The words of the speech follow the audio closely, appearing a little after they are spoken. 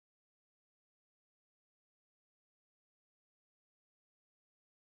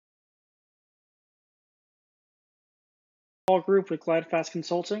Group with GlideFast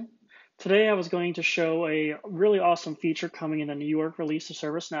Consulting. Today I was going to show a really awesome feature coming in the New York release of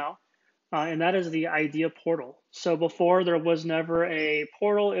ServiceNow, and that is the idea portal. So before there was never a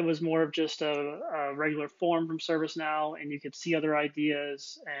portal, it was more of just a regular form from ServiceNow, and you could see other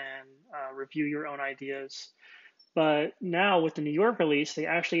ideas and review your own ideas. But now with the New York release, they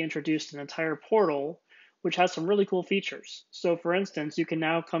actually introduced an entire portal which has some really cool features. So for instance, you can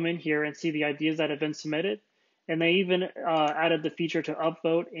now come in here and see the ideas that have been submitted, and they even added the feature to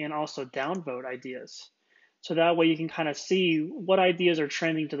upvote and also downvote ideas. So that way you can kind of see what ideas are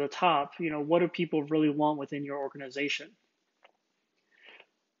trending to the top. What do people really want within your organization?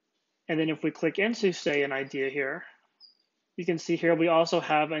 And then if we click into, say, an idea here, you can see here we also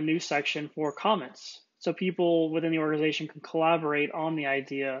have a new section for comments. So people within the organization can collaborate on the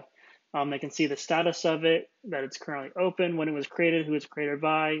idea. They can see the status of it, that it's currently open, when it was created, who it's created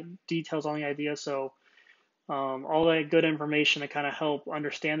by, details on the idea. So all that good information to kind of help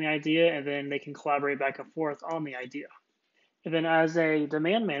understand the idea, and then they can collaborate back and forth on the idea. And then as a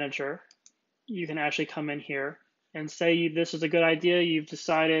demand manager, you can actually come in here and say this is a good idea. You've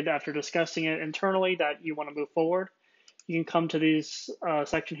decided after discussing it internally that you want to move forward. You can come to this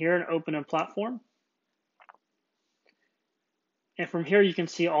section here and open a platform. And from here, you can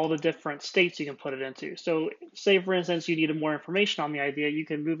see all the different states you can put it into. So say, for instance, you needed more information on the idea, you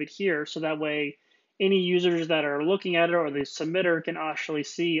can move it here. So that way, any users that are looking at it or the submitter can actually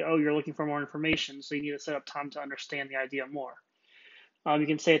see, oh, you're looking for more information. So you need to set up time to understand the idea more. You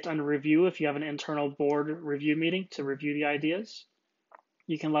can say it's under review if you have an internal board review meeting to review the ideas.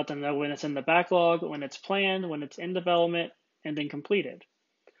 You can let them know when it's in the backlog, when it's planned, when it's in development, and then completed.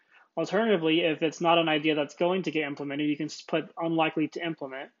 Alternatively, if it's not an idea that's going to get implemented, you can put unlikely to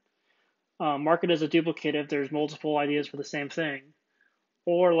implement. Mark it as a duplicate if there's multiple ideas for the same thing,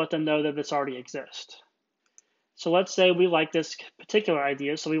 or let them know that this already exists. So let's say we like this particular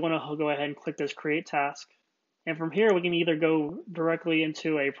idea, so we want to go ahead and click this create task. And from here, we can either go directly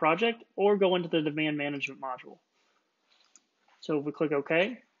into a project or go into the demand management module. So if we click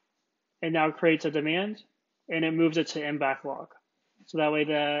OK, it now creates a demand, and it moves it to in backlog. So that way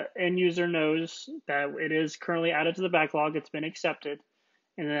the end user knows that it is currently added to the backlog, it's been accepted,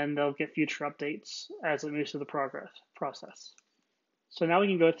 and then they'll get future updates as it moves through the process. So now we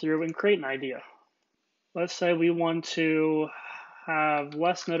can go through and create an idea. Let's say we want to have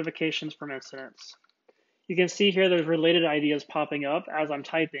less notifications from incidents. You can see here there's related ideas popping up as I'm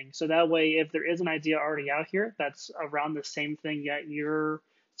typing. So that way, if there is an idea already out here that's around the same thing that you're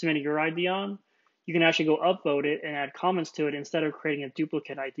submitting your idea on, you can actually go upvote it and add comments to it instead of creating a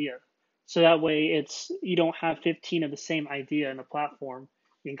duplicate idea. So that way you don't have 15 of the same idea in the platform.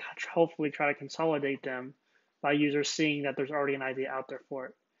 You can hopefully try to consolidate them by users seeing that there's already an idea out there for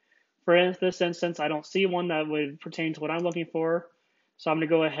it. For this instance, I don't see one that would pertain to what I'm looking for. So I'm going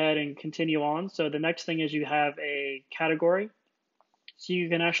to go ahead and continue on. So the next thing is you have a category. So you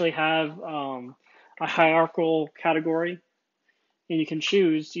can actually have a hierarchical category, and you can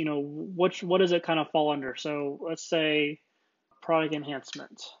choose, what does it kind of fall under. So let's say product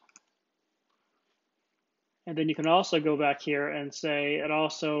enhancement. And then you can also go back here and say it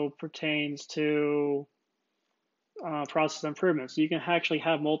also pertains to process improvement. So you can actually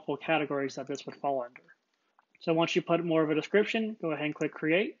have multiple categories that this would fall under. So once you put more of a description, go ahead and click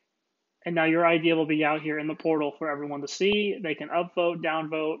create. And now your idea will be out here in the portal for everyone to see. They can upvote,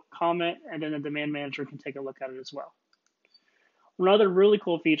 downvote, comment, and then the demand manager can take a look at it as well. Another really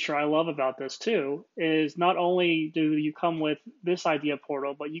cool feature I love about this too is not only do you come with this idea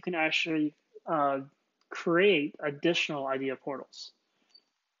portal, but you can actually create additional idea portals.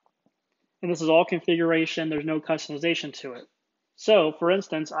 And this is all configuration. There's no customization to it. So for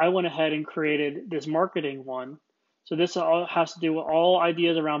instance, I went ahead and created this marketing one. So this all has to do with all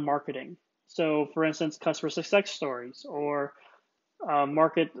ideas around marketing. So for instance, customer success stories, or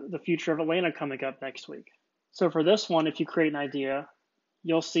market the future of Atlanta coming up next week. So for this one, if you create an idea,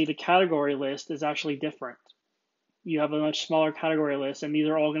 you'll see the category list is actually different. You have a much smaller category list, and these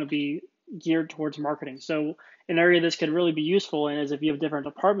are all going to be geared towards marketing. So an area this could really be useful in is if you have different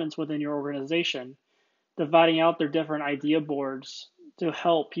departments within your organization, dividing out their different idea boards to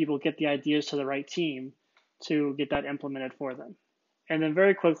help people get the ideas to the right team to get that implemented for them. And then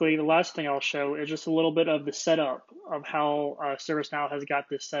very quickly, the last thing I'll show is just a little bit of the setup of how ServiceNow has got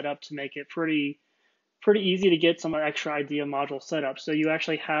this set up to make it pretty easy to get some extra idea module set up. So you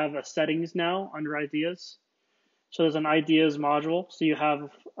actually have a settings now under ideas. So there's an ideas module. So you have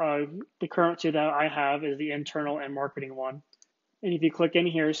the current two that I have is the internal and marketing one. And if you click in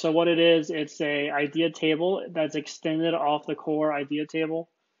here, so what it is, it's a idea table that's extended off the core idea table.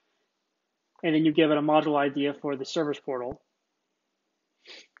 and then you give it a module idea for the service portal.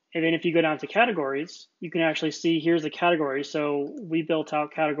 And then if you go down to categories, you can actually see here's the category. So we built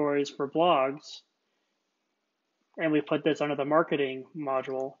out categories for blogs, and we put this under the marketing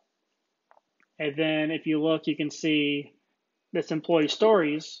module. And then if you look, you can see this employee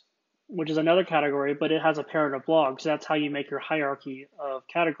stories, which is another category, but it has a parent of blogs. So that's how you make your hierarchy of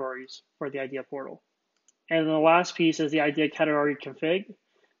categories for the idea portal. And then the last piece is the idea category config.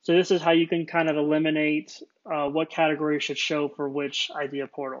 So this is how you can kind of eliminate what category should show for which idea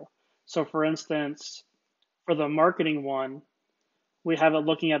portal. So for instance, for the marketing one, we have it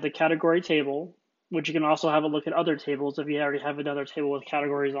looking at the category table, which you can also have it look at other tables if you already have another table with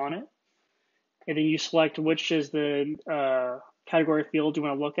categories on it. And then you select which is the category field you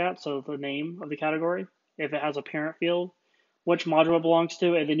want to look at, so the name of the category, if it has a parent field, which module it belongs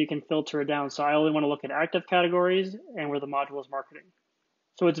to, and then you can filter it down. So I only want to look at active categories and where the module is marketing.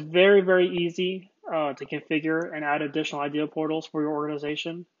 So it's very, very easy to configure and add additional idea portals for your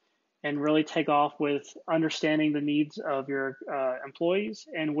organization and really take off with understanding the needs of your employees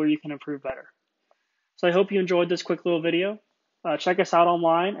and where you can improve better. So I hope you enjoyed this quick little video. Check us out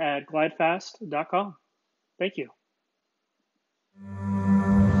online at glidefast.com. Thank you.